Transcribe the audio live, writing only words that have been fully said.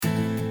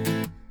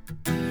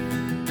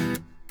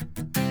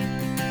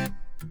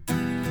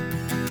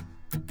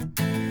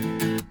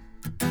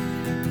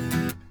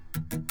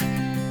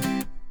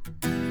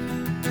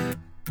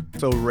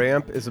So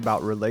RAMP is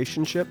about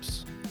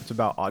relationships, it's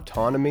about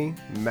autonomy,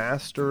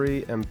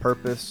 mastery, and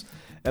purpose.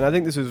 And I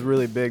think this is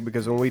really big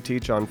because when we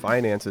teach on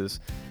finances,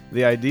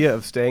 the idea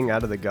of staying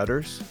out of the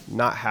gutters,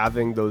 not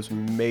having those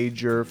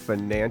major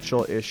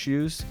financial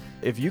issues,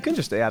 if you can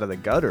just stay out of the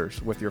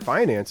gutters with your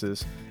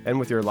finances and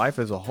with your life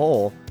as a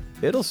whole,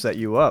 it'll set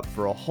you up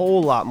for a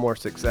whole lot more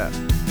success.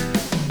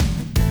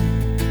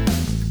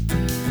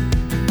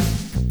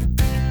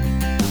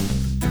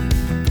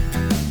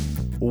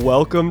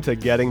 Welcome to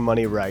Getting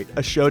Money Right,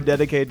 a show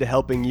dedicated to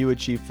helping you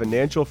achieve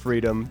financial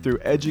freedom through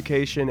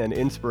education and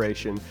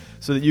inspiration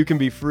so that you can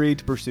be free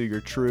to pursue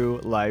your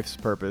true life's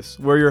purpose.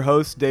 We're your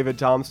hosts, David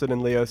Thompson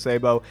and Leo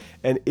Sabo,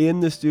 and in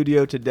the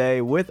studio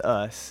today with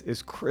us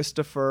is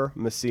Christopher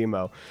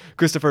Massimo.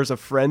 Christopher is a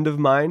friend of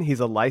mine.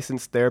 He's a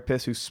licensed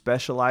therapist who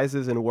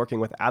specializes in working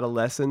with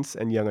adolescents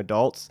and young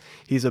adults.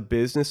 He's a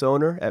business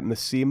owner at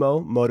Massimo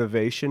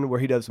Motivation, where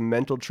he does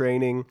mental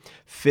training,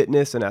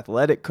 fitness and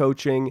athletic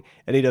coaching,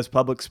 and he does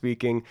public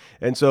speaking.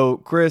 And so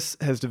Chris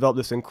has developed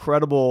this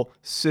incredible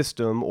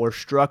system or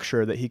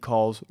structure that he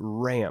calls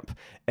RAMP,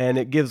 and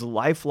it gives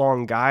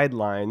lifelong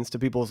guidelines to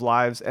people's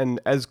lives. And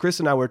as Chris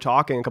and I were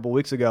talking a couple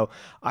weeks ago,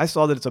 I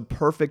saw that it's a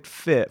perfect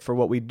fit for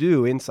what we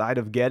do inside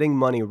of Getting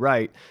Money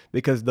Right,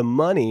 because the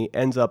money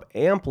ends up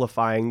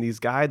amplifying these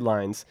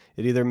guidelines.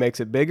 It either makes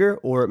it bigger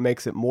or it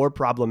makes it more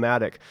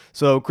problematic.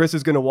 So Chris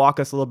is going to walk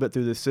us a little bit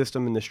through the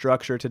system and the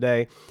structure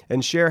today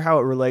and share how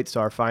it relates to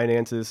our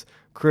finances.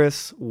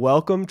 Chris,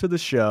 welcome to the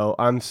show.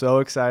 I'm so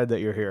excited that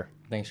you're here.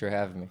 Thanks for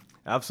having me.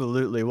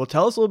 Absolutely. Well,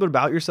 tell us a little bit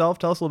about yourself.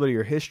 Tell us a little bit of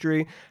your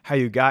history, how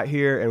you got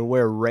here and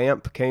where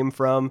RAMP came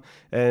from,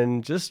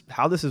 and just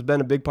how this has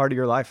been a big part of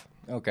your life.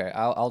 Okay,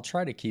 I'll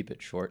try to keep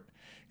it short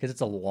because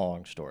it's a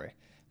long story.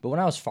 But when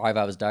I was 5,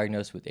 I was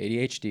diagnosed with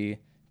ADHD,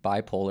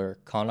 bipolar,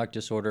 conduct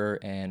disorder,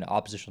 and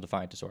oppositional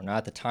defiant disorder. Now,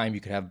 at the time, you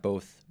could have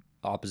both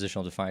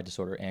oppositional defiant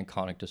disorder and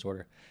conduct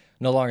disorder.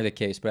 No longer the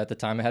case, but at the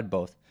time, I had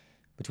both.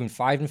 Between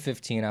 5 and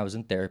 15, I was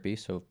in therapy,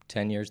 so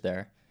 10 years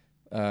there.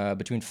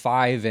 Between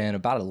 5 and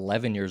about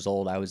 11 years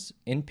old, I was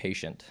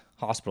inpatient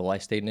hospital. I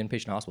stayed in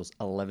inpatient hospitals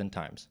 11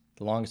 times,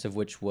 the longest of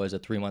which was a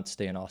 3-month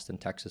stay in Austin,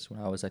 Texas,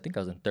 when I think I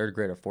was in 3rd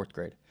grade or 4th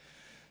grade.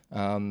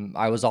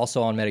 I was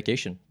also on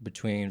medication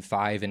between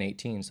 5 and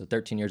 18, so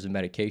 13 years of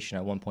medication,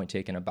 at one point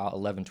taking about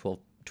 11,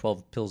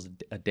 12 pills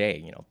a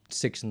day,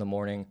 6 in the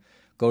morning,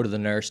 go to the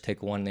nurse,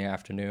 take 1 in the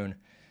afternoon,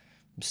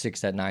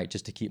 6 at night,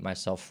 just to keep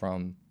myself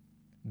from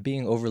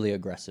being overly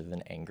aggressive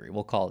and angry.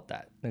 We'll call it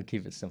that. We'll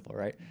keep it simple,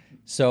 right?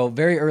 So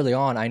very early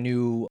on, I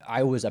knew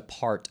I was a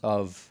part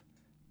of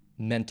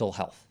mental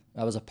health.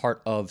 I was a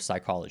part of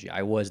psychology.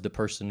 I was the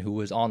person who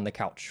was on the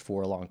couch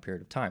for a long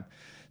period of time.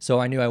 So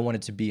I knew I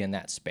wanted to be in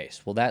that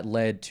space. Well, that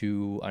led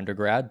to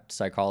undergrad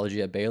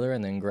psychology at Baylor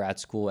and then grad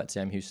school at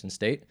Sam Houston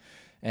State.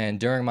 And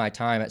during my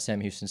time at Sam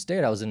Houston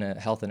State, I was in a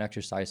health and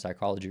exercise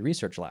psychology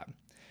research lab.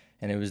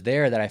 And it was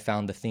there that I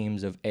found the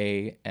themes of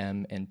A,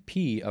 M, and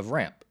P of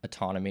RAMP: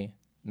 autonomy,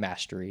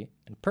 mastery,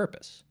 and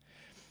purpose.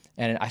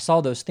 And I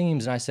saw those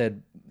themes and I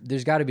said,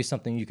 there's got to be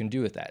something you can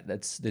do with that.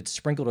 That's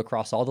sprinkled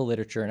across all the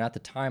literature. And at the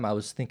time, I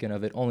was thinking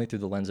of it only through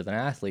the lens of an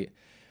athlete.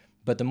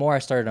 But the more I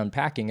started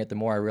unpacking it, the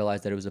more I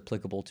realized that it was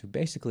applicable to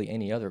basically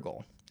any other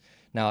goal.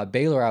 Now, at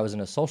Baylor, I was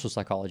in a social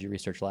psychology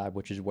research lab,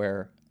 which is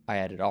where I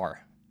added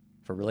R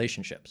for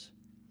relationships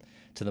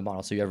to the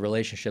model. So you have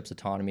relationships,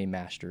 autonomy,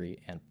 mastery,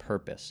 and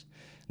purpose.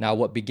 Now,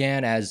 what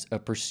began as a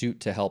pursuit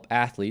to help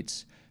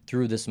athletes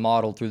through this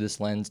model, through this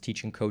lens,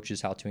 teaching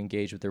coaches how to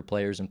engage with their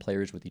players and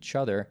players with each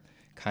other,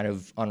 kind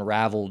of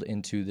unraveled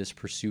into this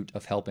pursuit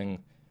of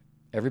helping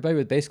everybody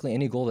with basically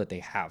any goal that they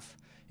have,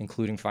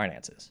 including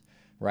finances,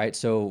 right?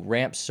 So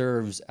RAMP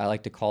serves, I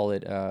like to call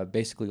it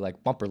basically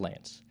like bumper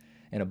lanes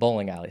in a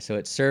bowling alley. So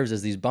it serves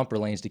as these bumper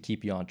lanes to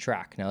keep you on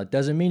track. Now, it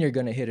doesn't mean you're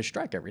going to hit a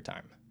strike every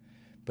time,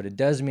 but it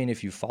does mean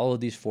if you follow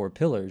these 4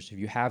 pillars, if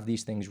you have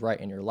these things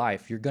right in your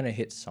life, you're going to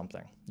hit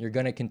something. You're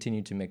going to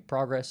continue to make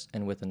progress,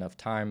 and with enough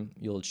time,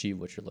 you'll achieve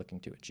what you're looking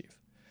to achieve.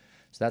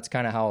 So that's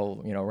kind of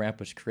how, RAMP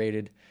was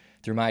created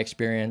through my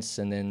experience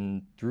and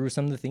then through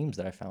some of the themes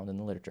that I found in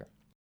the literature.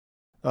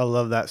 I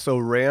love that. So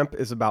RAMP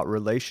is about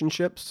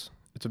relationships.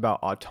 It's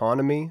about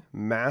autonomy,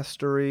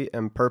 mastery,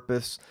 and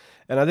purpose.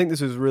 And I think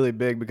this is really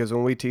big because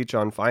when we teach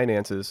on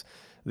finances,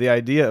 the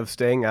idea of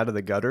staying out of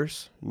the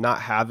gutters,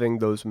 not having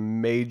those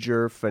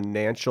major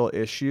financial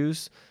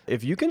issues,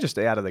 if you can just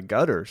stay out of the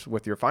gutters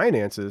with your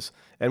finances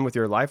and with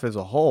your life as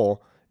a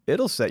whole,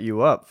 it'll set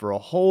you up for a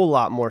whole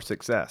lot more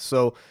success.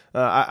 So,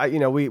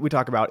 we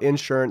talk about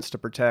insurance to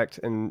protect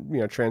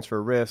and,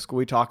 transfer risk.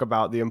 We talk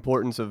about the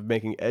importance of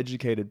making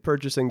educated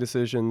purchasing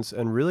decisions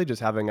and really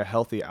just having a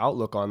healthy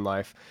outlook on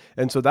life.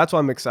 And so that's why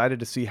I'm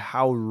excited to see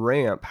how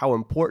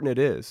important it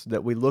is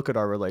that we look at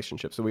our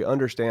relationships, so we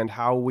understand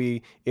how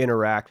we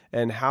interact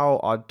and how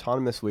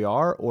autonomous we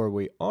are or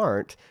we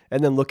aren't,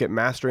 and then look at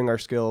mastering our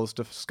skills,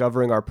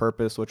 discovering our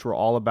purpose, which we're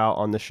all about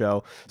on the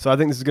show. So I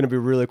think this is going to be a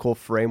really cool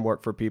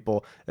framework for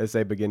people, as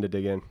they begin to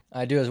dig in.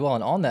 I do as well.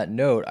 And on that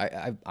note,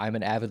 I'm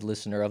an avid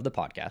listener of the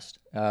podcast.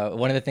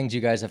 One of the things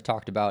you guys have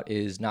talked about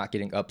is not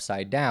getting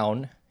upside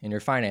down in your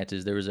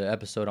finances. There was an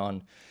episode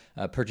on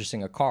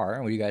purchasing a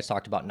car where you guys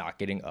talked about not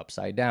getting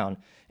upside down.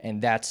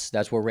 And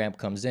that's where Ramp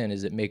comes in,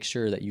 is it makes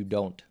sure that you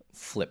don't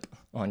flip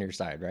on your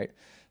side, right?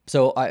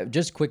 So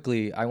just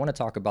quickly, I want to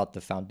talk about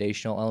the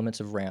foundational elements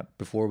of Ramp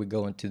before we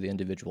go into the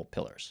individual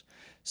pillars.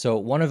 So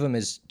one of them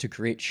is to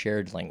create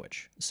shared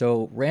language.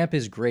 So Ramp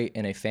is great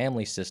in a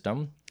family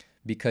system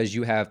because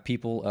you have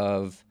people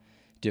of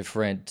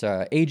different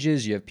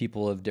ages, you have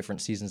people of different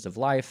seasons of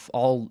life,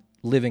 all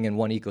living in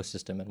one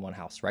ecosystem in one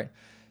house, right?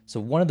 So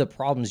one of the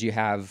problems you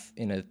have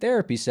in a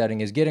therapy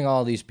setting is getting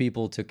all these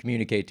people to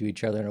communicate to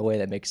each other in a way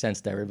that makes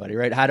sense to everybody,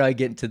 right? How do I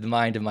get into the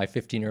mind of my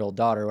 15-year-old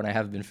daughter when I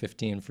haven't been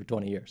 15 for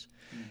 20 years?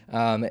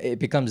 It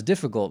becomes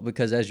difficult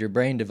because as your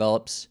brain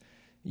develops,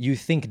 you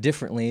think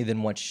differently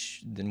than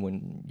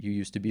when you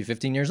used to be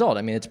 15 years old.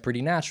 I mean, it's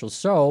pretty natural.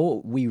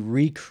 So we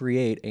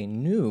recreate a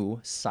new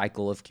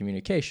cycle of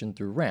communication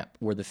through Ramp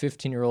where the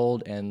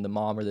 15-year-old and the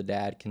mom or the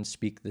dad can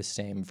speak the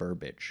same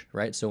verbiage,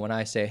 right? So when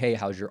I say, hey,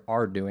 how's your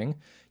R doing?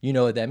 You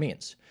know what that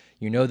means.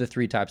 You know the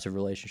 3 types of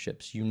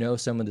relationships. You know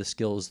some of the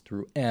skills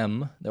through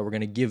M that we're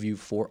going to give you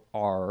for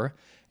R,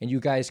 and you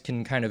guys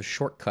can kind of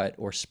shortcut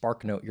or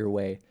spark note your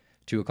way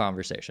to a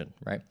conversation,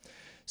 right?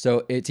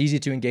 So it's easy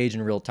to engage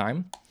in real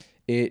time.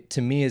 It,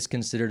 to me, is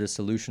considered a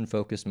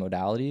solution-focused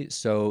modality,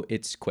 so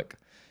it's quick.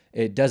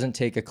 It doesn't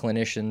take a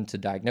clinician to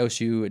diagnose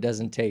you. It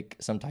doesn't take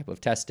some type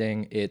of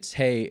testing. It's,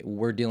 hey,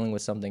 we're dealing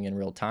with something in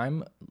real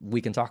time. We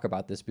can talk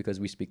about this because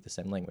we speak the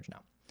same language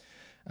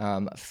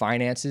now.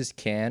 Finances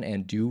can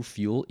and do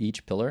fuel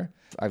each pillar.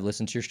 I've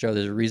listened to your show.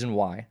 There's a reason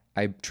why.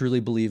 I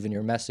truly believe in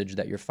your message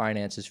that your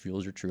finances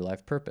fuels your true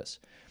life purpose.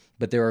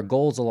 But there are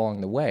goals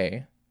along the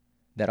way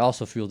that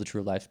also fuel the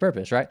true life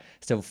purpose, right?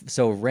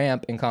 So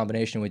Ramp in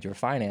combination with your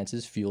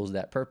finances fuels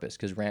that purpose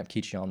because Ramp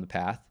keeps you on the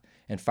path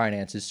and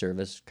finances serve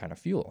as kind of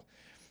fuel.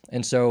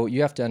 And so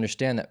you have to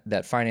understand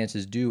that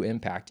finances do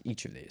impact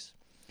each of these.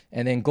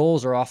 And then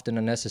goals are often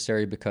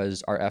unnecessary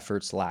because our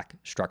efforts lack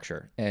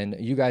structure. And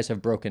you guys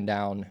have broken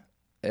down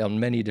on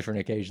many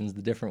different occasions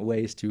the different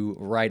ways to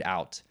write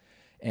out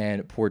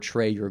and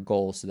portray your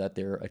goals so that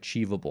they're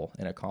achievable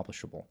and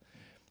accomplishable.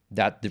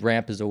 That the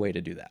Ramp is a way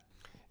to do that.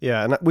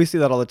 Yeah, and we see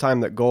that all the time,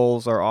 that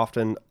goals are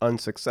often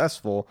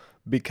unsuccessful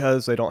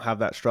because they don't have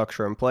that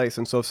structure in place.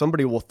 And so if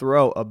somebody will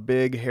throw a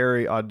big,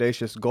 hairy,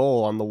 audacious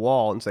goal on the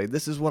wall and say,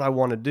 this is what I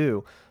want to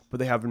do, but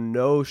they have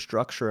no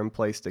structure in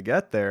place to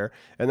get there.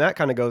 And that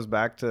kind of goes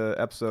back to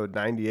episode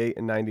 98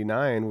 and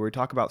 99, where we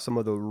talk about some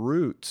of the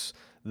roots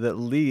that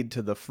lead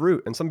to the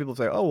fruit. And some people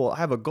say, oh, well, I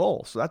have a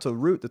goal, so that's a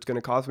root that's going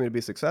to cause me to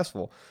be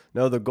successful.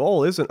 No, the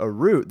goal isn't a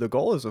root. The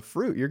goal is a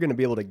fruit. You're going to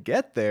be able to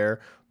get there,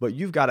 but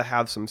you've got to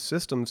have some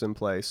systems in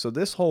place. So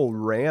this whole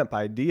Ramp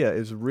idea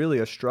is really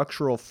a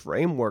structural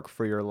framework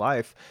for your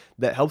life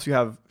that helps you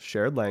have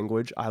shared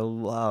language. I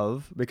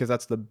love, because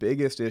that's the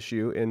biggest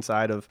issue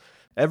inside of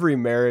every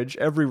marriage,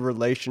 every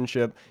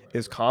relationship,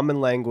 is common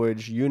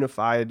language,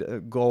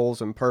 unified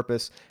goals and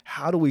purpose.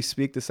 How do we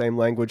speak the same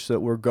language so that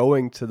we're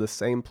going to the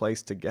same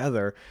place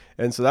together?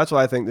 And so that's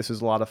why I think this is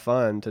a lot of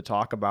fun to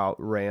talk about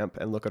Ramp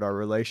and look at our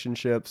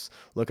relationships,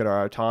 look at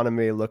our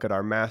autonomy, look at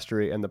our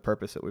mastery and the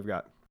purpose that we've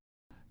got.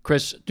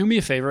 Chris, do me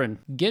a favor and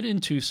get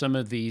into some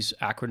of these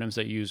acronyms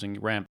that you're using,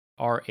 Ramp,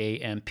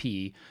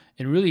 R-A-M-P,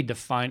 and really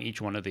define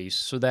each one of these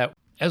so that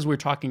as we're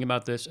talking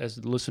about this, as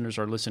the listeners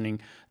are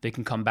listening, they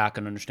can come back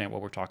and understand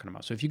what we're talking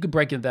about. So if you could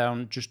break it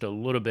down just a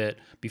little bit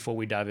before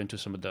we dive into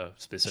some of the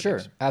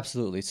specifics. Sure,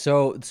 absolutely.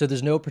 So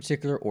there's no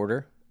particular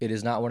order. It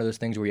is not one of those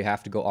things where you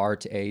have to go R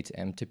to A to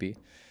M to P.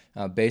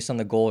 Based on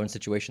the goal and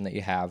situation that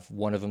you have,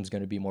 one of them is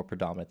going to be more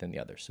predominant than the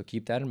other. So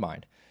keep that in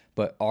mind.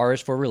 But R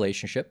is for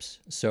relationships.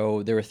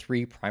 So there are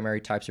 3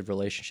 primary types of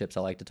relationships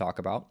I like to talk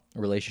about: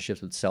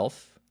 relationships with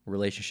self,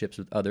 relationships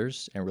with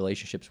others, and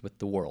relationships with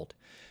the world.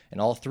 And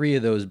all 3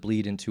 of those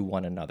bleed into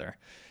one another.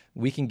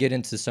 We can get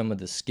into some of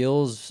the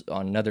skills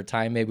on another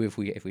time, maybe if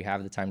we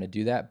have the time to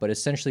do that. But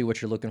essentially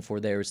what you're looking for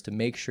there is to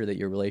make sure that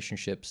your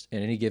relationships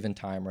at any given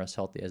time are as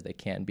healthy as they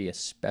can be,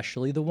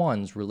 especially the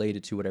ones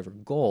related to whatever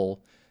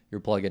goal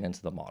you're plugging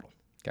into the model.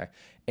 Okay.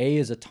 A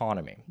is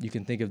autonomy. You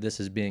can think of this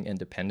as being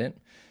independent.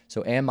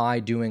 So am I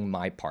doing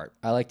my part?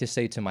 I like to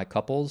say to my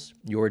couples,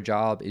 your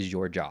job is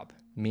your job.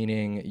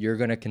 Meaning you're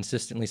going to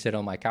consistently sit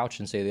on my couch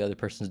and say the other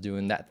person's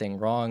doing that thing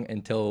wrong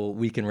until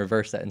we can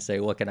reverse that and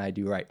say, what can I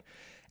do right?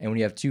 And when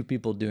you have 2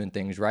 people doing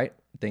things right,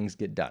 things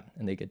get done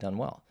and they get done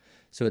well.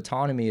 So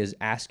autonomy is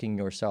asking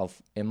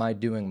yourself, am I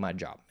doing my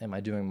job? Am I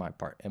doing my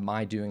part? Am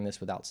I doing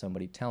this without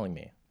somebody telling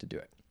me to do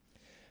it?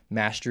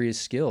 Mastery is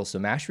skills. So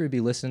mastery would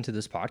be listening to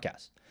this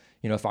podcast.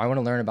 You know, if I want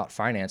to learn about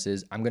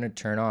finances, I'm going to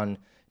turn on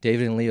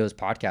David and Leo's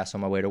podcast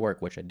on my way to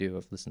work, which I do.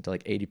 I've listened to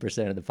like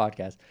 80% of the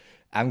podcast.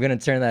 I'm going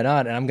to turn that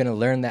on and I'm going to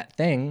learn that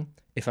thing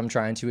if I'm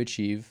trying to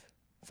achieve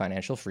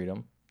financial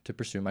freedom to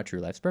pursue my true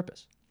life's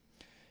purpose.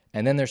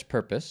 And then there's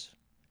purpose.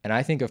 And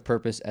I think of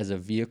purpose as a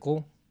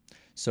vehicle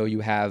So you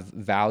have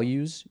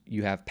values,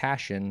 you have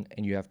passion,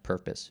 and you have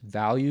purpose.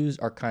 Values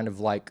are kind of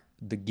like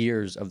the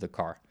gears of the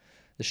car,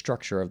 the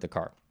structure of the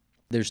car.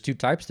 There's two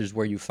types. There's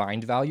where you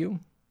find value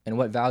and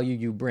what value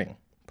you bring.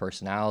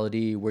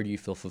 Personality, where do you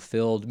feel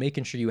fulfilled?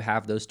 Making sure you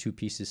have those two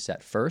pieces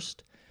set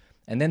first.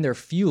 And then they're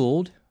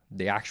fueled,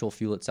 the actual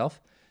fuel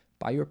itself,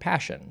 by your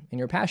passion. And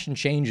your passion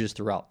changes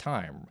throughout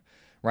time.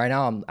 Right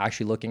now, I'm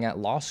actually looking at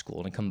law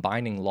school and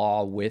combining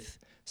law with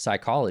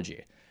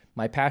psychology.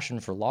 My passion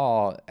for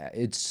law,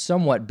 it's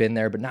somewhat been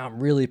there, but now I'm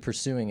really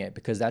pursuing it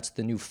because that's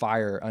the new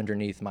fire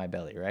underneath my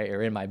belly, right?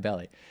 Or in my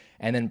belly.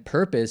 And then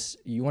purpose,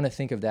 you want to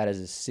think of that as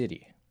a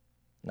city,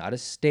 not a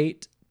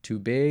state too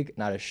big,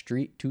 not a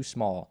street too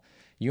small.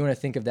 You want to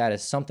think of that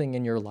as something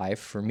in your life.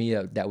 For me,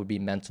 that would be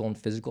mental and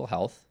physical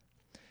health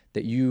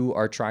that you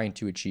are trying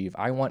to achieve.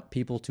 I want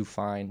people to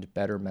find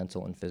better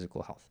mental and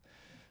physical health.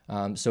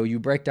 So you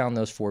break down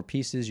those four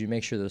pieces, you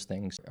make sure those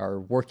things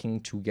are working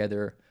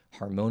together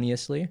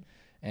harmoniously,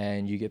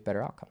 and you get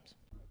better outcomes.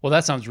 Well,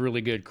 that sounds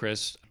really good,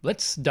 Chris.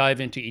 Let's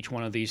dive into each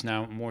one of these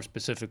now more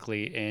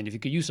specifically. And if you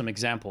could use some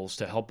examples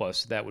to help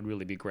us, that would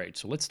really be great.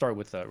 So let's start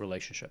with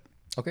relationship.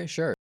 Okay,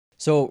 sure.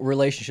 So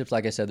relationships,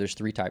 like I said, there's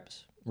three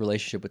types: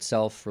 relationship with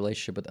self,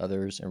 relationship with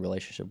others, and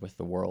relationship with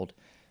the world.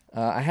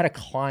 I had a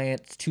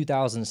client,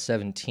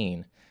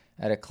 2017.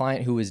 I had a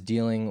client who was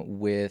dealing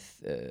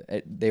with,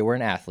 they were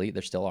an athlete,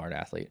 they still are an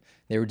athlete.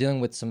 They were dealing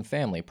with some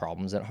family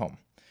problems at home.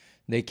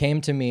 They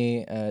came to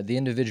me, the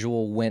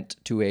individual went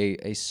to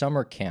a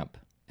summer camp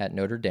at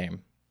Notre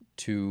Dame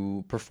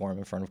to perform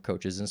in front of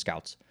coaches and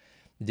scouts.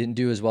 Didn't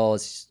do as well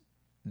as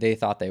they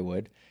thought they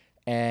would.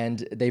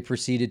 And they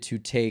proceeded to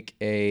take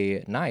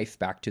a knife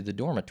back to the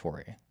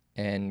dormitory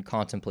and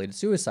contemplated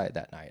suicide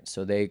that night.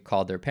 So they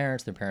called their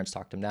parents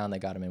talked them down, they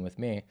got them in with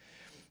me.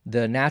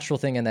 The natural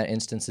thing in that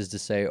instance is to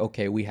say,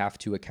 okay, we have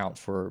to account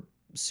for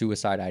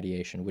suicide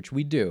ideation, which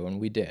we do, and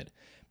we did.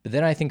 But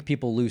then I think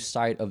people lose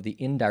sight of the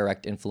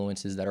indirect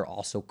influences that are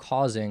also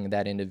causing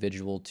that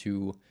individual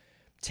to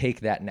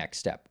take that next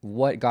step.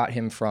 What got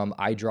him from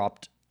I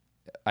dropped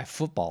a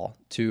football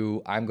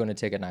to I'm going to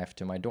take a knife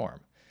to my dorm?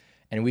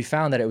 And we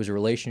found that it was a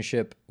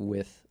relationship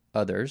with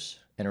others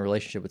and a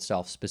relationship with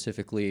self,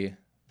 specifically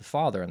the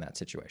father in that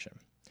situation.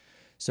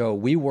 So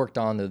we worked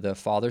on the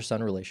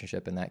father-son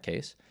relationship in that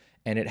case,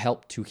 and it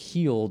helped to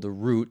heal the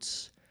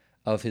roots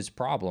of his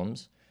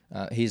problems.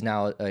 He's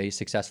now a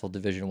successful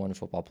Division I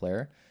football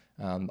player.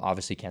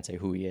 Obviously can't say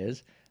who he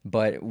is,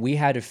 but we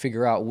had to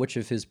figure out which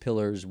of his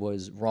pillars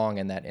was wrong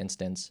in that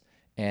instance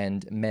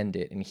and mend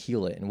it and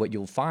heal it. And what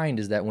you'll find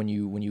is that when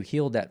you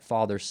healed that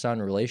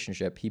father-son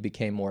relationship, he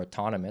became more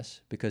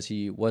autonomous because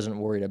he wasn't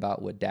worried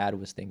about what dad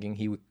was thinking.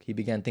 He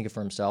began thinking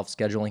for himself,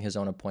 scheduling his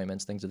own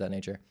appointments, things of that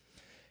nature.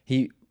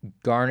 He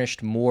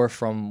garnished more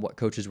from what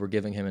coaches were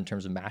giving him in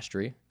terms of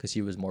mastery because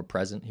he was more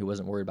present. He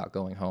wasn't worried about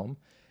going home.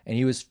 And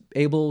he was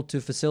able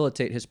to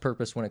facilitate his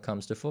purpose when it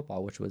comes to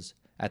football, which was,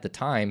 at the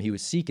time, he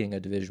was seeking a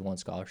Division I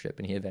scholarship,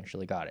 and he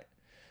eventually got it.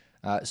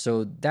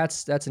 So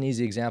that's an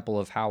easy example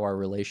of how our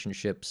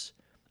relationships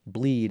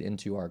bleed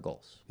into our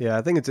goals. Yeah,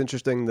 I think it's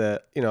interesting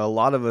that, a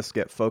lot of us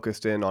get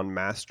focused in on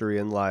mastery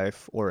in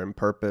life or in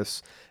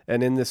purpose.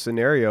 And in this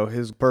scenario,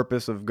 his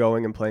purpose of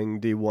going and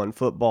playing D1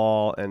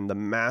 football and the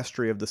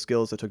mastery of the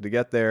skills it took to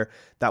get there,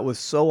 that was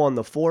so on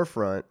the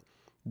forefront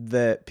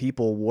that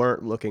people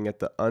weren't looking at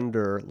the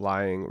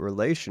underlying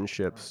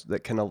relationships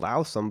that can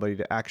allow somebody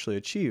to actually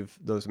achieve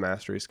those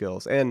mastery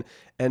skills and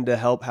to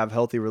help have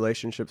healthy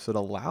relationships that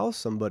allow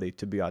somebody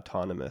to be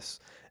autonomous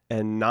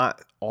and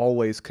not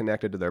always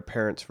connected to their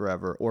parents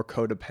forever or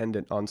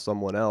codependent on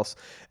someone else.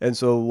 And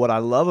so what I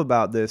love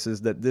about this is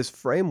that this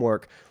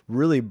framework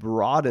really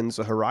broadens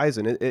the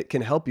horizon. It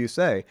can help you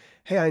say,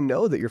 hey, I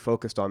know that you're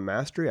focused on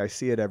mastery. I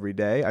see it every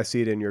day. I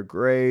see it in your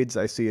grades.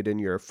 I see it in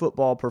your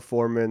football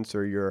performance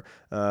or your,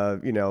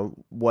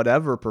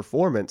 whatever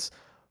performance.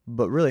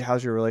 But really,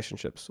 how's your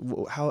relationships?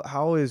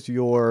 How is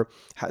your,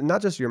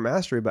 not just your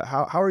mastery, but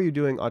how are you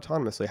doing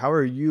autonomously? How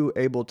are you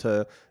able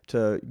to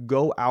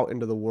go out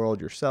into the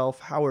world yourself?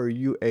 How are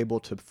you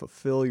able to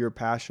fulfill your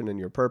passion and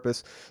your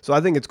purpose? So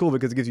I think it's cool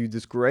because it gives you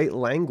this great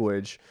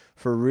language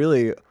for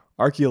really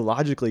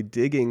archaeologically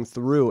digging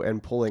through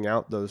and pulling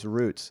out those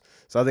roots.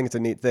 So I think it's a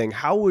neat thing.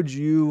 How would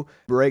you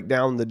break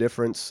down the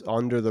difference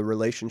under the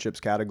relationships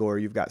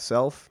category? You've got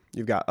self,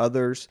 you've got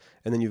others,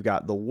 and then you've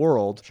got the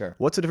world. Sure.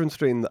 What's the difference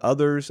between the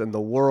others and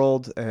the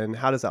world, and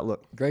how does that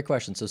look? Great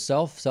question. So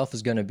self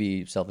is going to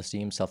be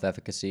self-esteem,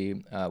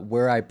 self-efficacy,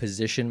 where I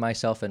position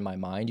myself in my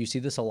mind. You see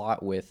this a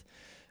lot with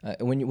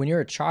when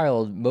you're a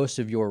child, most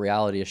of your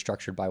reality is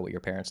structured by what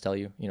your parents tell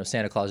you.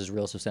 Santa Claus is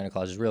real, so Santa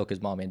Claus is real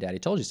because mommy and daddy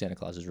told you Santa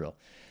Claus is real.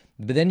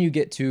 But then you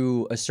get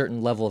to a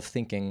certain level of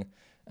thinking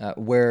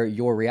where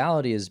your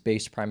reality is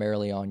based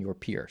primarily on your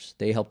peers.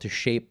 They help to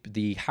shape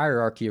the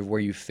hierarchy of where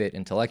you fit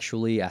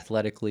intellectually,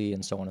 athletically,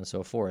 and so on and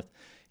so forth.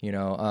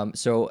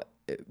 So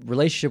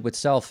relationship with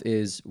self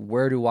is,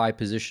 where do I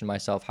position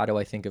myself? How do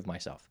I think of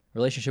myself?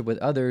 Relationship with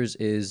others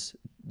is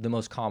the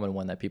most common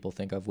one that people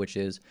think of, which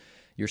is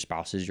your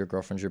spouses, your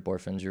girlfriends, your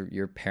boyfriends,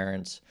 your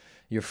parents,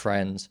 your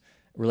friends.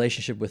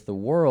 relationship with the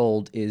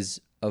world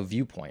is a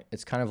viewpoint.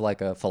 It's kind of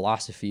like a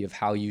philosophy of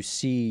how you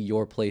see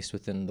your place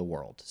within the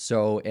world.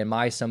 So am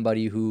I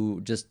somebody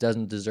who just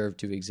doesn't deserve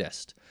to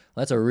exist?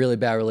 Well, that's a really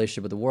bad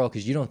relationship with the world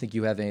because you don't think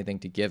you have anything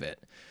to give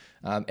it.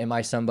 Am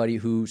I somebody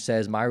who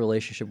says my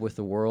relationship with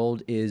the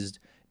world is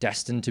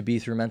destined to be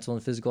through mental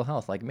and physical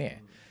health like me?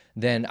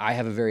 Then I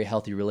have a very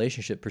healthy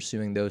relationship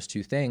pursuing those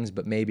two things,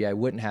 but maybe I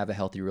wouldn't have a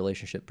healthy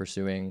relationship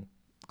pursuing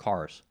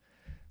cars,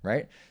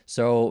 right?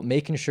 So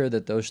making sure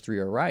that those three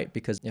are right,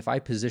 because if I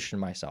position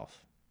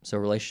myself, so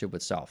relationship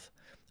with self,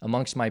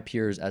 amongst my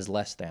peers as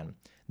less than,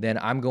 then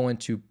I'm going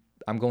to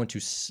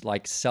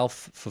like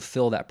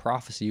self-fulfill that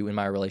prophecy in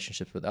my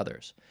relationships with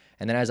others.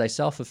 And then as I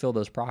self-fulfill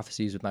those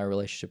prophecies with my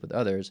relationship with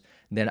others,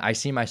 then I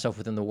see myself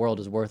within the world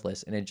as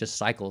worthless, and it just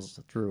cycles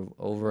through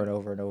over and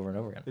over and over and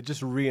over again. It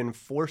just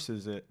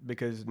reinforces it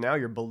because now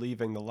you're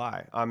believing the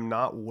lie. I'm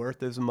not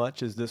worth as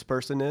much as this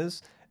person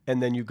is. And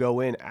then you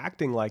go in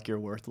acting like you're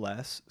worth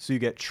less, so you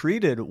get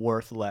treated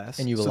worth less,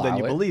 and so then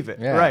you believe it.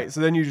 Yeah. Right. So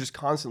then you're just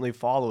constantly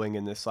following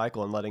in this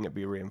cycle and letting it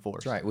be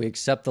reinforced. That's right. We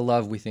accept the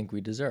love we think we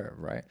deserve,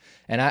 right?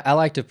 And I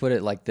like to put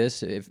it like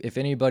this. If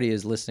anybody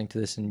is listening to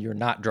this and you're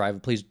not driving,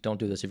 please don't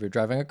do this if you're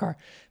driving a car.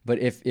 But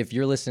if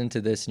you're listening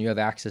to this and you have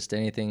access to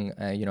anything,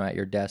 at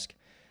your desk,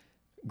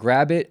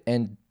 grab it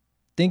and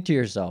think to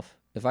yourself,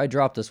 if I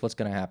drop this, what's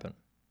going to happen?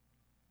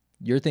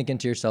 You're thinking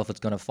to yourself, it's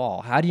going to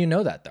fall. How do you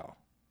know that though?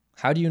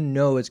 How do you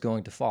know it's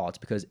going to fall? It's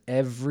because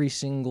every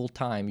single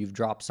time you've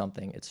dropped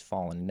something, it's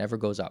fallen. It never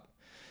goes up.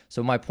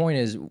 So my point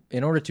is,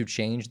 in order to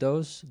change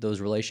those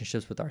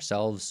relationships with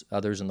ourselves,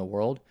 others in the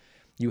world,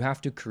 you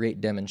have to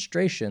create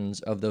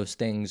demonstrations of those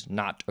things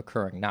not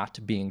occurring, not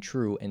being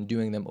true, and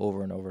doing them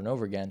over and over and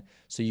over again.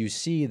 So you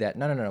see that,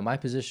 no, my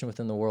position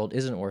within the world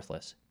isn't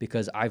worthless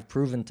because I've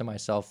proven to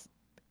myself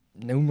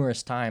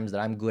numerous times that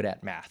I'm good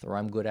at math or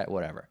I'm good at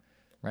whatever,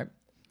 right?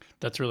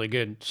 That's really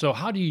good. So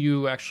how do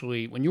you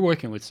actually, when you're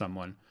working with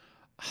someone,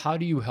 how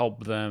do you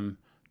help them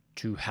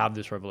to have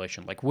this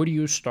revelation? Like, where do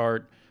you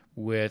start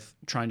with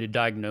trying to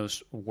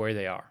diagnose where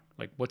they are?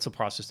 Like, what's the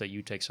process that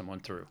you take someone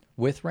through?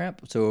 With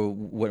RAMP? So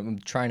what I'm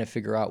trying to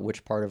figure out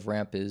which part of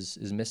RAMP is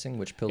missing,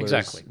 which pillar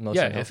exactly. is most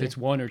unhealthy? unhealthy? If it's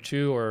one or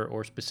two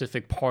or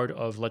specific part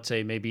of, let's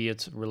say, maybe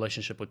it's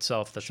relationship with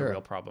self that's Sure. a real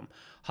problem.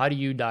 How do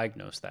you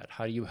diagnose that?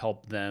 How do you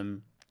help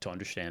them to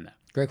understand that?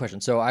 Great question.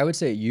 So I would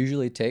say it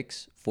usually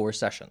takes 4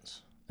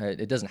 sessions.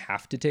 It doesn't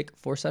have to take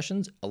 4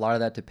 sessions. A lot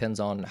of that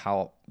depends on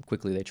how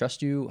quickly they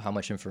trust you, how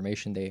much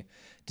information they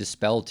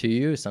dispel to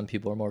you. Some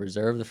people are more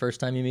reserved the first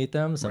time you meet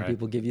them. Some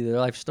people give you their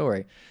life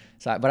story.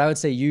 But I would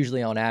say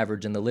usually on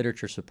average, and the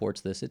literature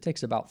supports this, it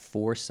takes about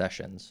 4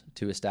 sessions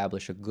to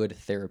establish a good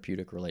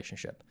therapeutic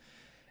relationship.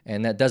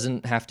 And that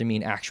doesn't have to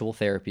mean actual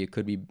therapy. It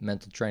could be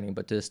mental training,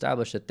 but to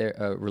establish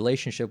a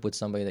relationship with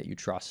somebody that you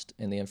trust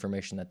in the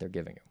information that they're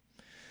giving you.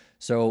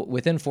 So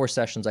within 4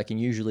 sessions, I can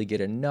usually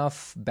get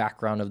enough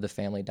background of the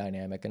family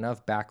dynamic,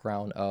 enough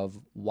background of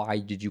why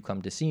did you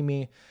come to see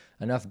me,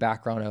 enough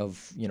background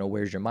of,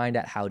 where's your mind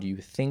at, how do you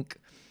think.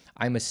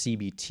 I'm a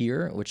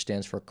CBTer, which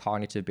stands for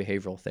Cognitive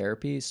Behavioral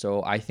Therapy.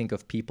 So I think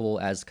of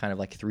people as kind of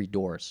like 3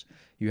 doors.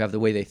 You have the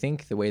way they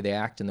think, the way they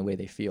act, and the way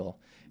they feel.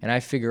 And I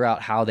figure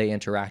out how they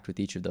interact with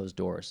each of those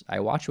doors. I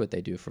watch what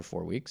they do for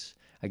 4 weeks.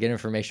 I get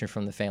information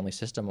from the family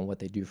system on what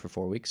they do for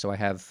 4 weeks. So I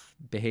have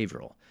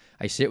behavioral.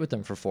 I sit with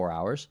them for 4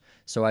 hours.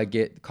 So I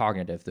get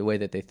cognitive, the way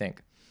that they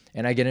think.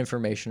 And I get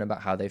information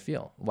about how they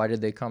feel. Why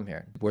did they come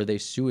here? Were they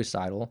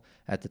suicidal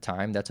at the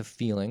time? That's a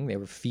feeling. They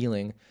were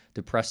feeling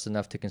depressed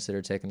enough to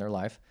consider taking their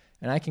life.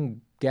 And I can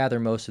gather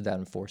most of that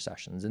in 4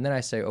 sessions. And then I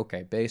say,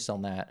 okay, based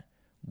on that,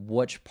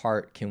 which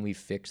part can we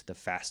fix the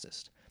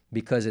fastest?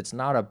 Because it's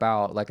not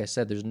about, like I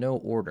said, there's no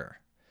order.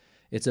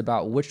 It's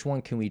about which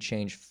one can we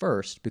change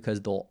first,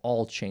 because they'll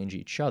all change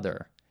each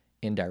other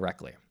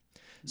indirectly.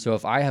 So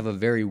if I have a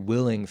very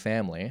willing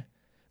family,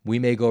 we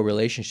may go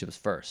relationships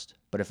first.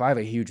 But if I have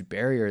a huge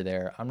barrier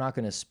there, I'm not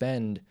going to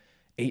spend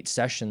 8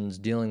 sessions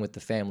dealing with the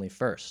family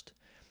first.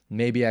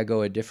 Maybe I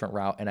go a different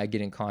route and I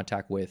get in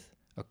contact with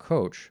a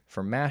coach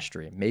for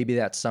mastery. Maybe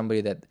that's somebody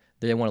that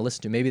they want to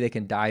listen to. Maybe they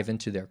can dive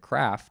into their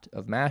craft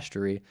of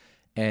mastery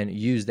and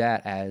use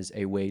that as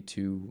a way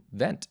to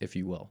vent, if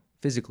you will,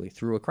 physically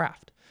through a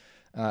craft.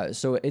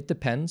 So it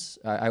depends.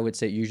 I would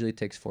say it usually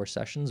takes 4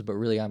 sessions, but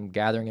really I'm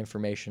gathering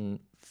information,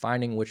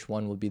 finding which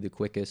one would be the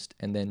quickest,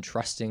 and then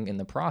trusting in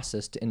the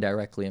process to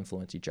indirectly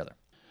influence each other.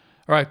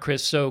 All right,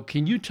 Chris. So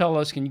can you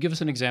give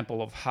us an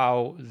example of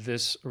how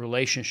this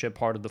relationship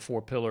part of the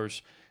 4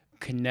 pillars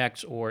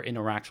connects or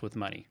interacts with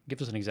money?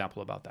 Give us an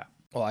example about that.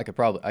 Well, I could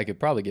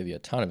probably give you a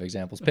ton of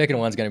examples. Picking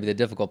one's going to be the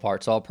difficult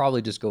part, so I'll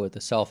probably just go with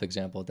the self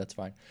example. That's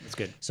fine. That's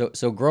good.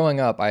 So growing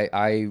up,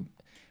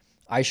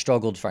 I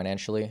struggled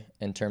financially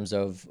in terms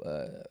of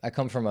I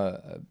come from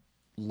a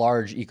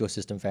large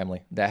ecosystem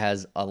family that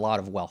has a lot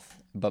of wealth,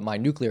 but my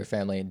nuclear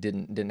family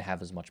didn't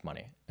have as much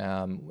money.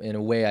 In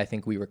a way, I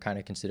think we were kind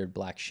of considered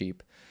black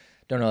sheep.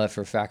 Don't know that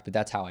for a fact, but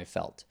that's how I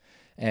felt.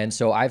 And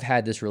so I've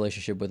had this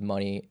relationship with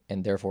money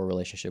and therefore a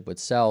relationship with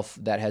self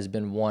that has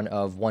been one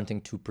of wanting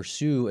to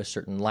pursue a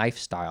certain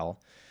lifestyle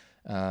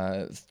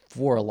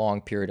for a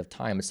long period of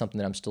time. It's something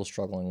that I'm still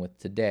struggling with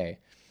today.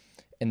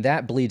 And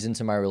that bleeds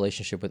into my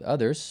relationship with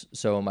others.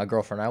 So my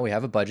girlfriend and I, we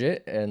have a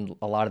budget, and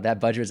a lot of that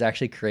budget was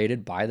actually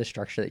created by the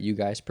structure that you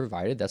guys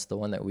provided. That's the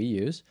one that we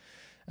use.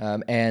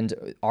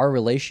 And our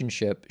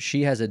relationship,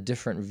 she has a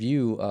different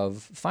view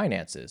of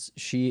finances.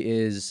 She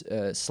is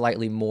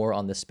slightly more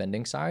on the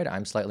spending side.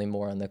 I'm slightly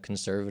more on the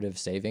conservative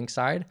saving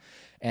side.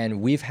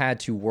 And I've had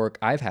to work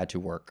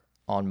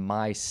on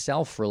my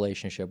self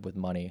relationship with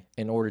money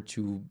in order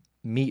to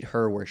meet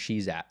her where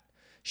she's at.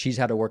 She's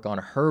had to work on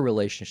her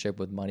relationship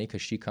with money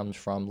because she comes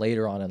from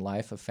later on in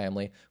life, a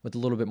family with a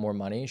little bit more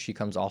money. She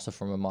comes also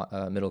from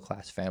a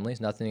middle-class family.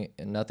 It's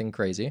nothing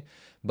crazy,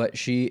 but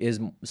she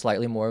is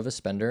slightly more of a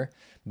spender.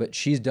 But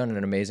she's done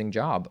an amazing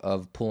job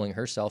of pulling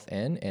herself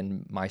in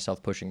and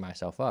myself pushing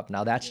myself up.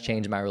 Now that's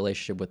changed my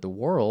relationship with the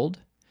world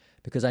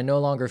because I no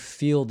longer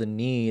feel the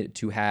need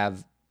to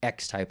have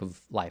X type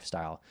of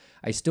lifestyle.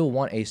 I still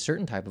want a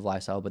certain type of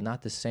lifestyle, but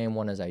not the same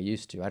one as I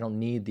used to. I don't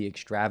need the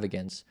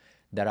extravagance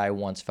that I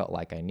once felt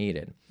like I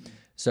needed.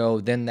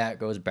 So then that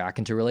goes back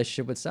into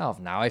relationship with self.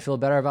 Now I feel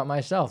better about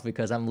myself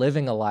because I'm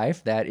living a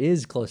life that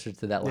is closer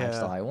to that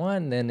lifestyle I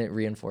want. And then it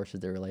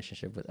reinforces the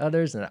relationship with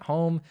others and at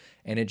home.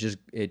 And it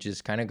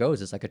just kind of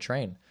goes. It's like a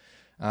train.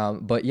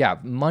 But yeah,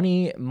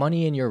 money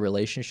in your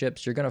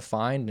relationships, you're going to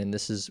find, and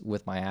this is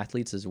with my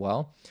athletes as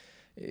well,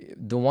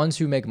 the ones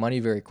who make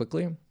money very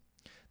quickly,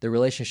 the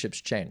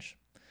relationships change.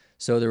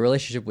 So the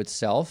relationship with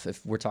self,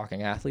 if we're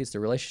talking athletes, the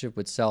relationship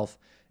with self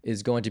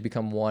is going to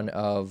become one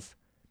of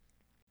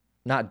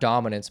not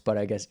dominance, but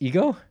I guess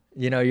ego.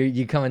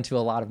 You come into a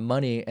lot of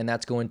money, and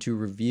that's going to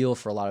reveal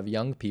for a lot of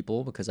young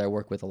people, because I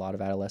work with a lot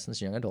of adolescents,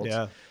 young adults,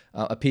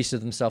 a piece of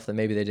themselves that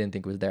maybe they didn't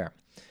think was there.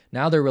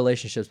 Now their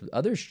relationships with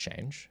others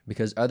change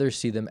because others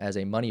see them as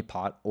a money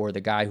pot or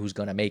the guy who's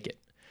going to make it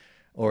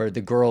or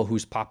the girl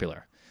who's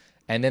popular.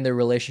 And then their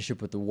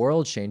relationship with the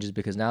world changes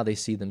because now they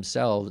see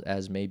themselves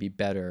as maybe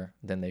better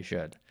than they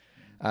should.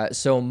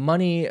 So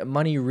money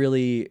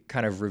really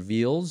kind of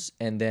reveals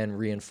and then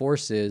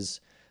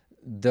reinforces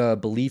the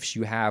beliefs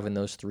you have in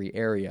those three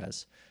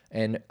areas.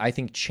 And I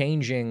think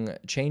changing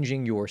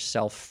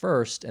yourself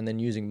first and then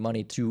using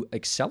money to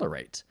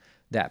accelerate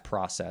that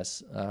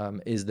process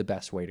is the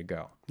best way to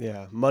go.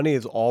 Yeah, money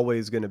is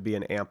always going to be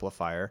an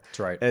amplifier. That's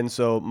right. And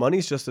so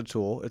money's just a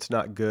tool. It's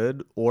not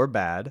good or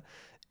bad.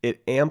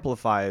 It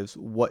amplifies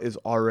what is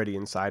already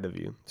inside of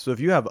you. So if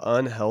you have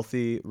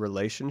unhealthy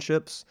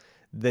relationships,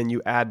 then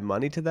you add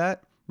money to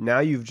that. Now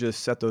you've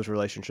just set those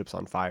relationships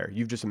on fire.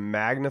 You've just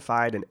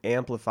magnified and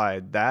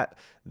amplified that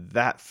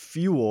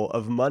fuel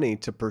of money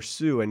to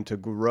pursue and to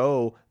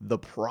grow the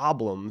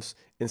problems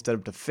instead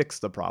of to fix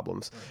the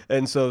problems. Right.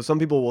 And so some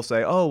people will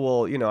say, oh,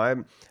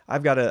 well,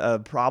 I've got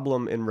a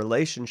problem in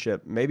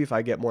relationship. Maybe if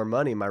I get more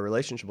money, my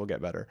relationship will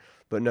get better.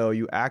 But no,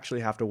 you actually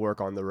have to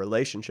work on the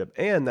relationship.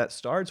 And that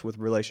starts with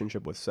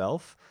relationship with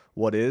self.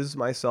 What is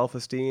my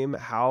self-esteem?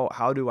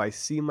 How do I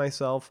see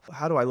myself?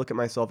 How do I look at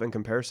myself in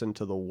comparison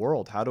to the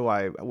world?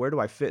 Where do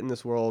I fit in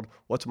this world?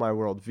 What's my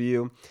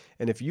worldview?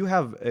 And if you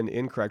have an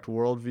incorrect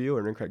worldview or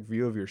an incorrect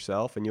view of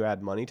yourself and you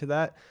add money to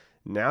that,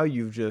 now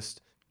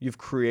you've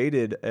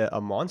created a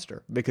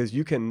monster because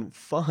you can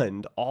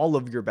fund all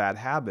of your bad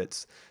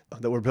habits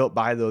that were built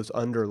by those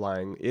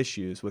underlying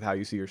issues with how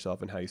you see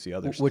yourself and how you see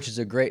others. Which is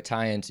a great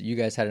tie-in to, you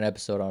guys had an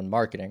episode on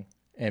marketing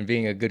and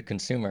being a good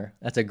consumer.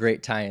 That's a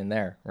great tie-in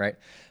there, right?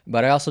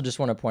 But I also just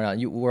want to point out,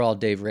 we're all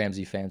Dave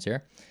Ramsey fans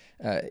here.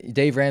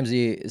 Dave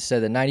Ramsey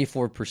said that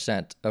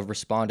 94% of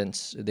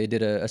respondents, they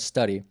did a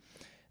study,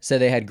 said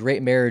they had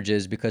great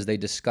marriages because they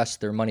discussed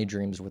their money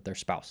dreams with their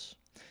spouse.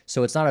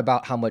 So it's not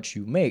about how much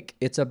you make.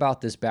 It's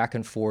about this back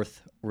and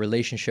forth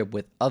relationship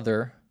with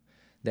other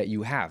that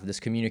you have, this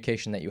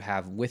communication that you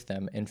have with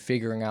them and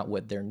figuring out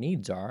what their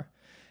needs are,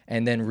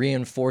 and then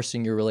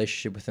reinforcing your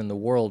relationship within the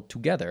world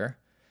together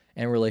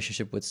and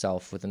relationship with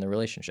self within the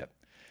relationship.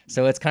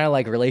 So it's kind of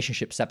like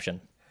relationshipception,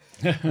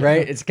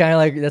 right? It's kind of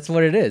like, that's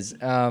what it is.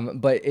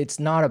 But it's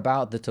not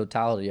about the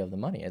totality of the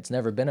money. It's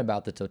never been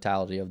about the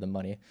totality of the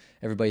money.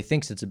 Everybody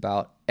thinks it's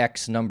about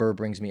X number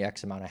brings me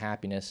X amount of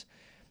happiness.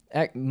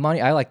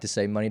 Money, I like to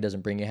say money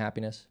doesn't bring you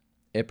happiness.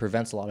 It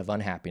prevents a lot of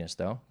unhappiness,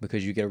 though,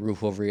 because you get a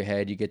roof over your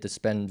head, you get to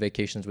spend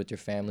vacations with your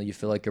family, you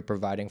feel like you're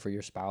providing for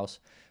your spouse.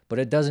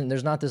 But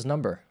there's not this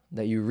number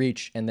that you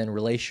reach, and then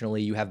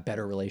relationally you have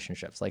better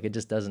relationships. Like, it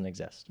just doesn't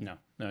exist. No,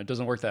 it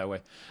doesn't work that way.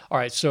 All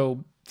right,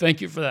 so thank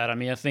you for that. I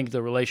mean, I think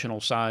the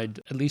relational side,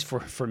 at least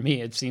for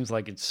me, it seems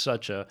like it's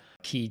such a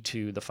key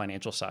to the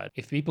financial side.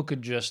 If people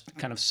could just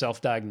kind of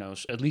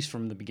self-diagnose, at least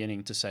from the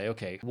beginning, to say,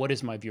 okay, what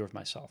is my view of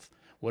myself?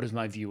 What is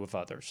my view of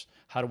others?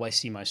 How do I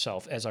see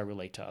myself as I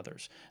relate to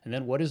others? And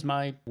then what is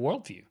my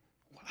worldview?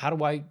 How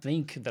do I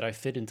think that I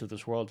fit into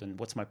this world, and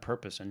what's my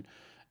purpose? And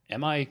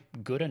am I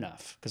good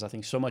enough? Because I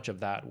think so much of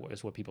that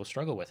is what people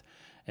struggle with.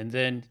 And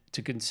then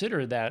to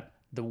consider that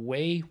the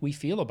way we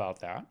feel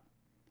about that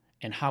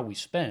and how we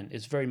spend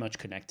is very much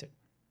connected.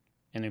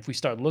 And if we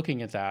start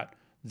looking at that,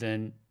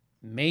 then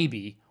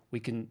maybe we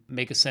can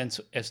make a sense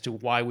as to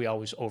why we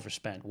always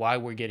overspend, why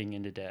we're getting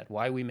into debt,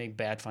 why we make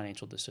bad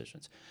financial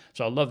decisions.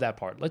 So I love that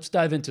part. Let's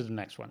dive into the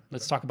next one.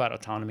 Let's talk about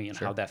autonomy and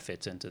how that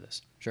fits into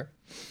this. Sure.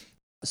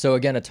 So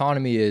again,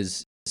 autonomy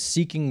is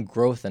seeking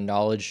growth and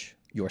knowledge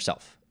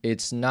yourself.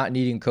 It's not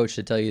needing coach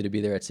to tell you to be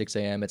there at 6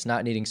 a.m. It's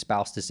not needing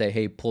spouse to say,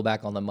 hey, pull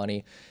back on the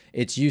money.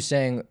 It's you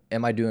saying,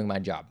 am I doing my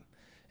job?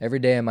 Every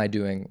day, am I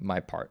doing my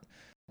part?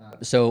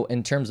 So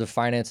in terms of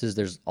finances,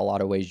 there's a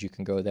lot of ways you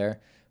can go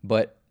there.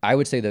 But I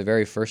would say the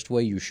very first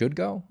way you should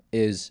go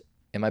is,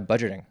 am I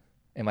budgeting?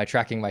 Am I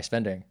tracking my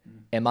spending?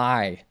 Am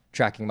I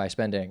tracking my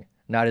spending?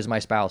 Not is my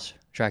spouse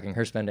tracking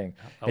her spending.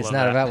 It's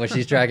not about what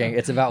she's tracking.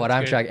 It's about what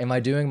I'm tracking. Am I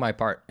doing my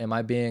part? Am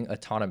I being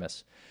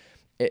autonomous?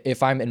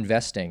 If I'm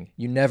investing,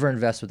 you never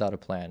invest without a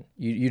plan.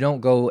 You don't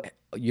go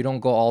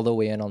all the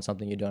way in on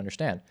something you don't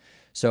understand.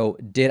 So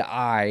did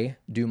I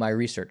do my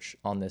research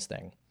on this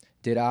thing?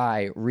 Did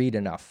I read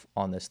enough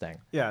on this thing?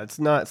 Yeah, it's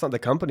not the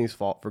company's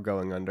fault for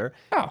going under.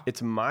 Oh.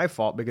 It's my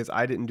fault because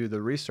I didn't do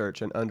the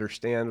research and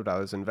understand what I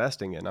was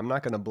investing in. I'm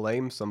not going to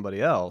blame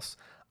somebody else.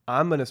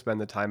 I'm going to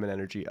spend the time and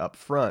energy up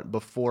front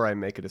before I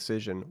make a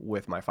decision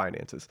with my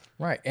finances.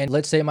 Right. And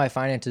let's say my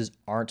finances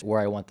aren't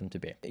where I want them to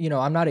be.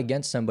 I'm not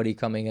against somebody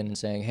coming in and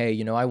saying,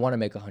 hey, I want to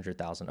make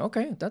 100,000.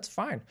 Okay, that's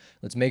fine.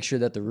 Let's make sure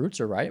that the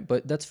roots are right,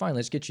 but that's fine.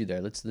 Let's get you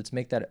there. Let's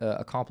make that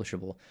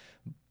accomplishable.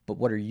 But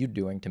what are you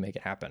doing to make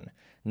it happen?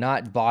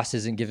 Not boss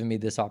isn't giving me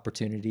this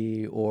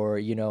opportunity, or,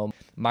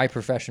 my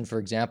profession, for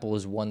example,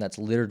 is one that's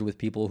littered with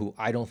people who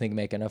I don't think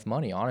make enough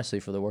money, honestly,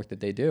 for the work that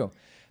they do.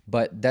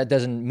 But that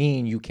doesn't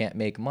mean you can't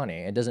make money.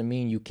 It doesn't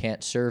mean you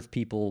can't serve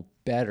people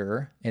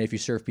better. And if you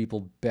serve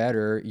people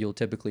better, you'll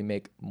typically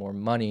make more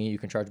money. You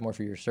can charge more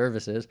for your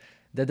services.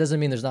 That doesn't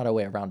mean there's not a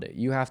way around it.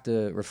 You have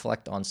to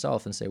reflect on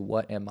self and say,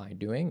 what am I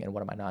doing and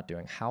what am I not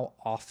doing? How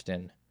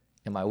often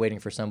am I waiting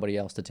for somebody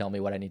else to tell me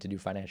what I need to do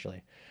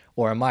financially?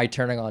 Or am I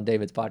turning on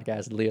David's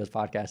podcast, Leo's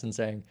podcast, and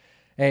saying,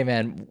 hey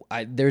man,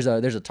 there's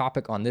a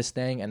topic on this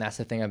thing, and that's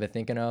the thing I've been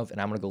thinking of, and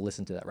I'm going to go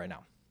listen to that right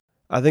now.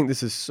 I think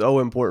this is so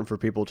important for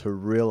people to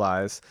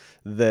realize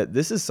that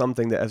this is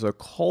something that as a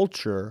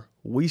culture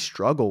we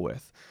struggle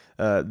with.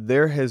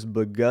 There has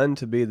begun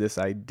to be this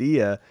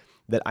idea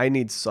that I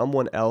need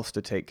someone else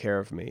to take care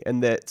of me,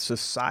 and that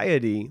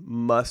society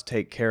must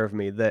take care of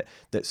me, that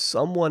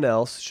someone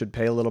else should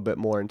pay a little bit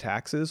more in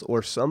taxes,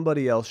 or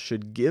somebody else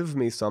should give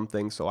me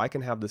something so I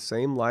can have the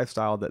same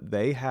lifestyle that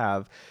they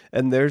have.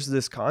 And there's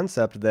this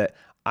concept that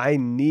I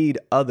need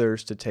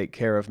others to take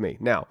care of me.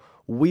 Now,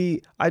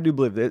 I do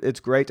believe that it's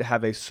great to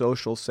have a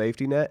social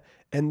safety net,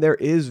 and there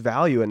is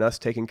value in us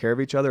taking care of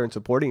each other and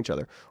supporting each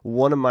other.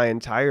 One of my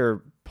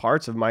entire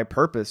parts of my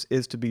purpose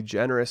is to be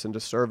generous and to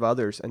serve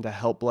others and to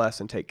help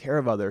bless and take care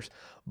of others.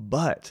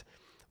 But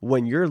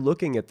when you're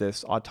looking at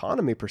this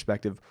autonomy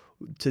perspective,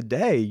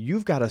 today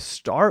you've got to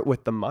start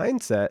with the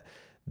mindset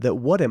that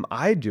what am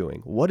I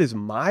doing? What is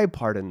my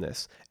part in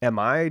this? Am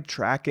I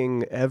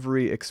tracking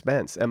every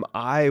expense? Am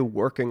I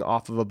working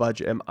off of a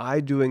budget? Am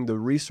I doing the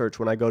research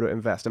when I go to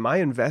invest? Am I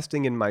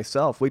investing in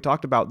myself? We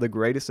talked about the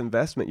greatest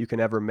investment you can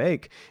ever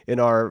make in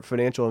our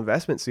financial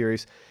investment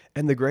series.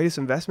 And the greatest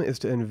investment is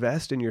to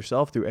invest in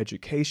yourself through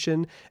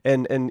education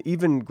and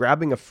even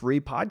grabbing a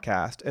free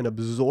podcast and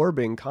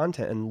absorbing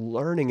content and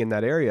learning in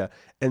that area,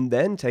 and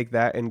then take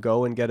that and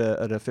go and get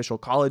an official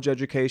college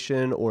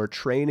education or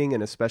training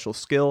in a special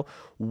skill.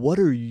 What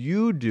are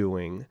you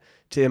doing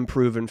to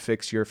improve and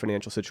fix your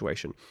financial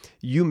situation?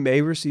 You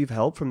may receive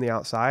help from the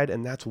outside,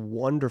 and that's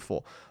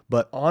wonderful.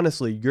 But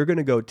honestly, you're going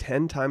to go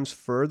 10 times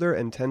further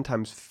and 10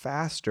 times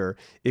faster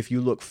if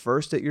you look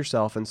first at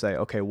yourself and say,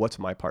 okay, what's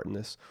my part in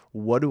this?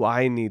 What do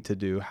I need to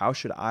do? How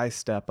should I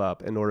step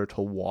up in order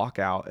to walk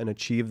out and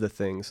achieve the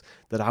things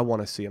that I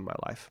want to see in my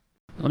life?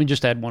 Let me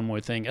just add one more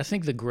thing. I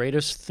think the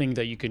greatest thing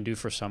that you can do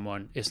for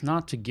someone is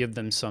not to give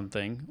them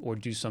something or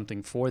do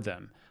something for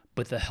them,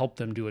 but to help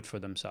them do it for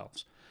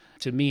themselves.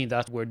 To me,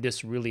 that's where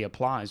this really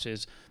applies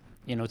is,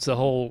 it's the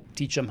whole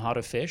teach them how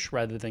to fish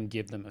rather than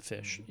give them a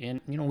fish.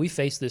 And, we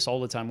face this all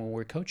the time when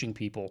we're coaching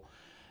people.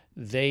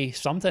 They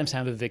sometimes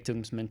have a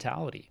victim's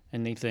mentality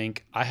and they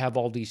think, I have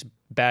all these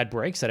bad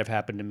breaks that have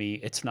happened to me.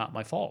 It's not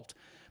my fault.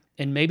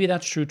 And maybe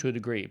that's true to a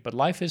degree, but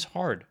life is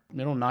hard.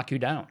 It'll knock you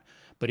down.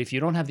 But if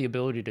you don't have the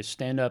ability to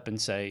stand up and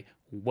say,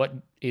 what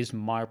is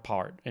my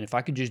part? And if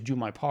I could just do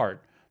my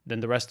part, then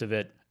the rest of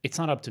it, it's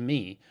not up to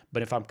me.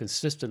 But if I'm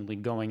consistently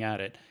going at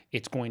it,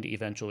 it's going to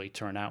eventually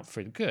turn out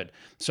for good.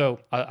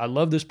 So I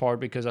love this part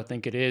because I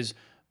think it is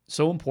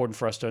so important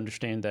for us to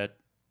understand that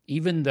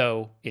even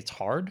though it's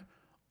hard,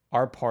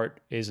 our part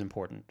is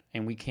important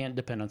and we can't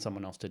depend on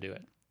someone else to do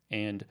it.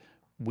 And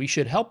we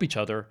should help each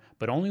other,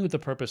 but only with the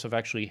purpose of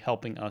actually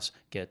helping us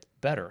get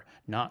better,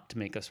 not to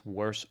make us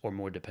worse or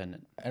more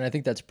dependent. And I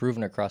think that's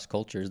proven across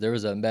cultures. There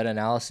was a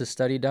meta-analysis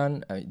study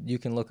done. You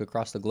can look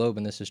across the globe,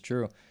 and this is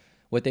true.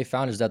 What they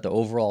found is that the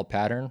overall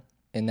pattern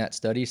in that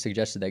study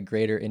suggested that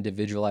greater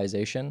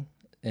individualization,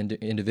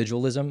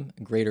 individualism,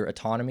 greater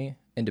autonomy,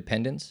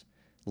 independence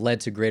led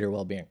to greater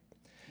well-being.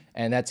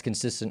 And that's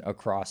consistent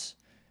across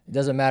It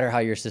doesn't matter how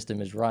your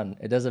system is run.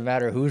 It doesn't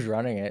matter who's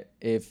running it.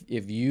 If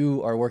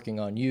you are working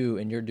on you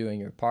and you're doing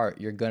your part,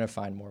 you're going to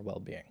find more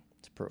well-being.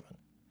 It's proven.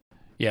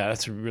 Yeah,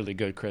 that's really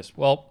good, Chris.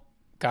 Well,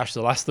 gosh,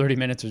 the last 30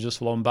 minutes have just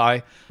flown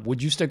by.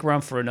 Would you stick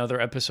around for another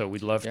episode?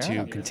 We'd love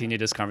to continue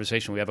this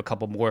conversation. We have a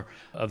couple more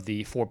of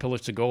the 4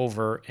 pillars to go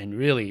over. And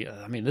really,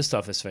 I mean, this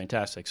stuff is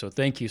fantastic. So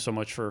thank you so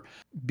much for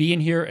being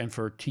here and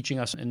for teaching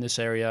us in this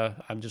area.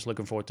 I'm just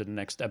looking forward to the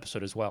next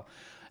episode as well.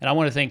 And I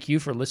want to thank you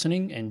for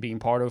listening and being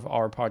part of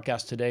our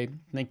podcast today.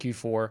 Thank you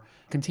for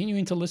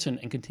continuing to listen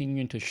and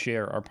continuing to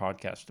share our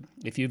podcast.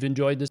 If you've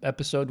enjoyed this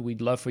episode,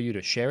 we'd love for you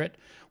to share it.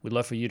 We'd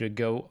love for you to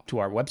go to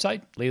our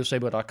website,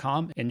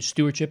 leosabo.com and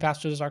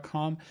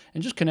stewardshippastors.com,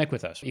 and just connect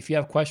with us. If you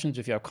have questions,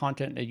 if you have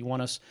content that you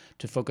want us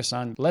to focus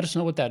on, let us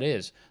know what that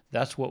is.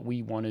 That's what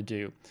we want to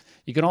do.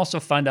 You can also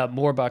find out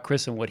more about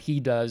Chris and what he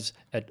does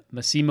at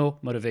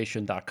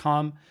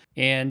massimomotivation.com.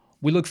 And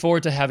we look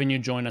forward to having you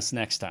join us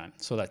next time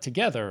so that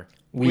together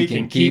we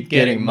can keep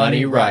getting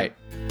money right.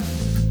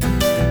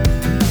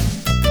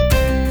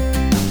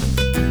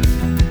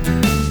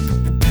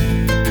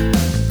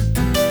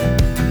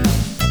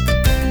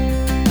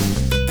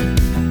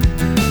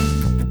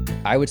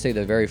 I would say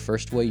the very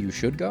first way you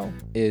should go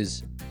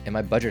is, am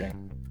I budgeting?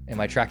 Am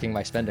I tracking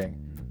my spending?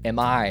 Am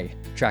I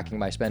tracking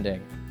my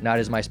spending? Not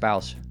is my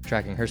spouse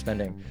tracking her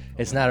spending.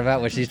 It's not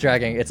about what she's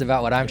tracking. It's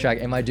about what I'm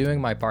tracking. Am I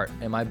doing my part?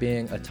 Am I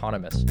being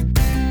autonomous?